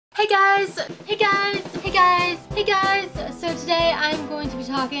Hey guys! Hey guys! Hey guys! Hey guys! So today I'm going to be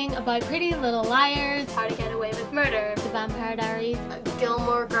talking about Pretty Little Liars, How to Get Away with Murder, The Vampire Diaries,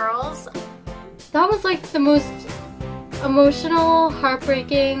 Gilmore Girls. That was like the most emotional,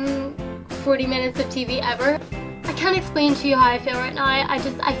 heartbreaking 40 minutes of TV ever. I can't explain to you how I feel right now.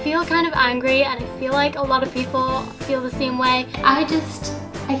 I feel kind of angry, and I feel like a lot of people feel the same way. I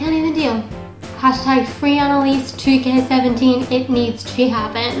can't even deal. Hashtag free Annalise 2K17, it needs to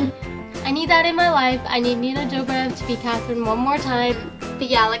happen. I need that in my life. I need Nina Dobrev to be Catherine one more time. But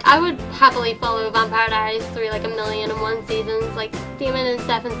yeah, like I would happily follow Vampire Diaries through like 1,000,001 seasons. Like Damon and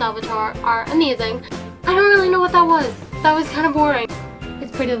Stefan Salvatore are amazing. I don't really know what that was. That was kind of boring.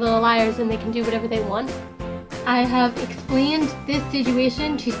 It's Pretty Little Liars and they can do whatever they want. I have explained this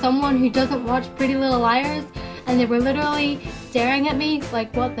situation to someone who doesn't watch Pretty Little Liars, and they were literally staring at me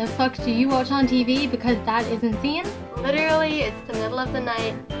like, what the fuck do you watch on TV, because that is insane. Literally, it's the middle of the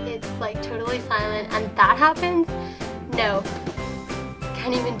night, it's like totally silent, and that happens? No.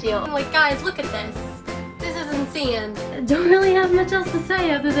 Can't even deal. I'm like, guys, look at this. This is insane. I don't really have much else to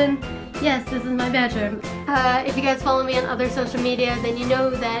say other than, yes, this is my bedroom. If you guys follow me on other social media, then you know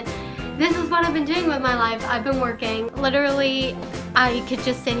that this is what I've been doing with my life. I've been working. Literally, I could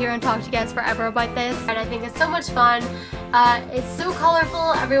just sit here and talk to you guys forever about this. And I think it's so much fun. It's so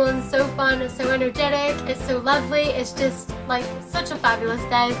colorful. Everyone's so fun. It's so energetic. It's so lovely. It's just like such a fabulous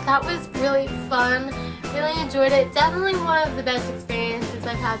day. That was really fun. Really enjoyed it. Definitely one of the best experiences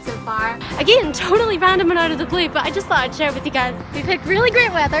I've had so far. Again, totally random and out of the blue, but I just thought I'd share it with you guys. We picked really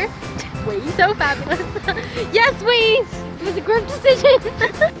great weather. So fabulous. Yes, it was a group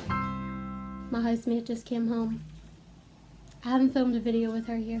decision. My housemate just came home. I haven't filmed a video with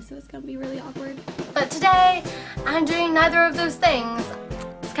her here, so it's gonna be really awkward. But today, I'm doing neither of those things.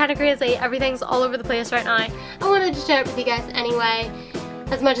 It's kind of crazy. Everything's all over the place right now. I wanted to share it with you guys anyway,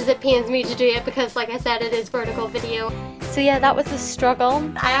 as much as it pains me to do it because, like I said, it is vertical video. So yeah, that was a struggle.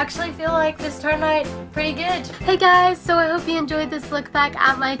 I actually feel like this turned out pretty good. Hey guys, so I hope you enjoyed this look back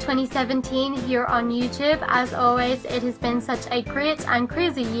at my 2017 here on YouTube. As always, it has been such a great and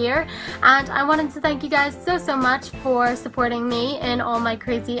crazy year, and I wanted to thank you guys so much for supporting me in all my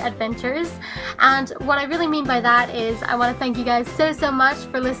crazy adventures. And what I really mean by that is I want to thank you guys so much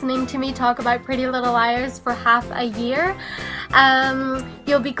for listening to me talk about Pretty Little Liars for half a year.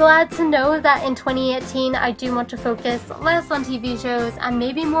 You'll be glad to know that in 2018 I do want to focus less on TV shows and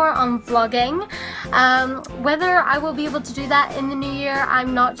maybe more on vlogging. Whether I will be able to do that in the new year,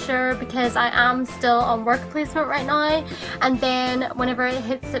 I'm not sure, because I am still on work placement right now, and then whenever it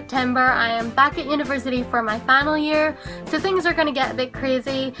hits September I am back at university for my final year, so things are going to get a bit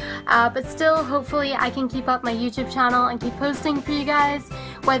crazy, but still hopefully I can keep up my YouTube channel and keep posting for you guys.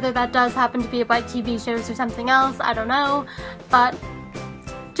 Whether that does happen to be about TV shows or something else, I don't know, but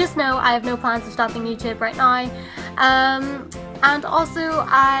just know I have no plans of stopping YouTube right now. And also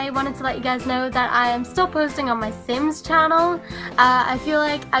I wanted to let you guys know that I am still posting on my Sims channel. I feel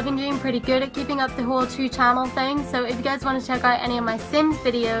like I've been doing pretty good at keeping up the whole 2-channel thing, so if you guys want to check out any of my Sims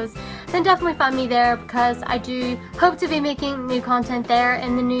videos, then definitely find me there, because I do hope to be making new content there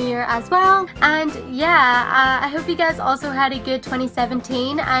in the new year as well. And yeah, I hope you guys also had a good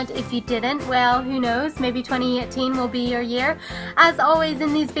 2017, and if you didn't, well, who knows, maybe 2018 will be your year. As always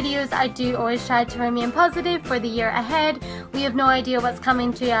in these videos, I do always try to remain positive for the year ahead. We have no idea what's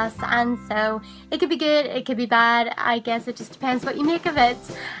coming to us, and so it could be good, it could be bad. I guess it just depends what you make of it.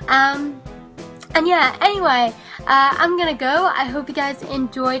 And yeah, anyway, I'm gonna go. I hope you guys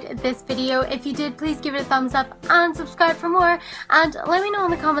enjoyed this video. If you did, please give it a thumbs up and subscribe for more. And let me know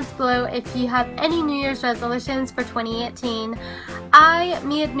in the comments below if you have any New Year's resolutions for 2018. I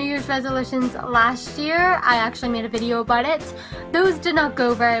made New Year's resolutions last year. I actually made a video about it. Those did not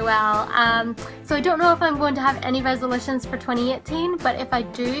go very well. So I don't know if I'm going to have any resolutions for 2018, but if I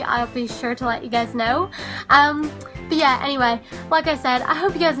do, I'll be sure to let you guys know. But yeah, anyway, like I said, I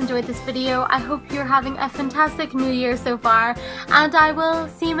hope you guys enjoyed this video. I hope you're having a fantastic new year so far, and I will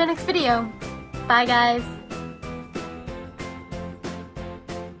see you in my next video. Bye guys.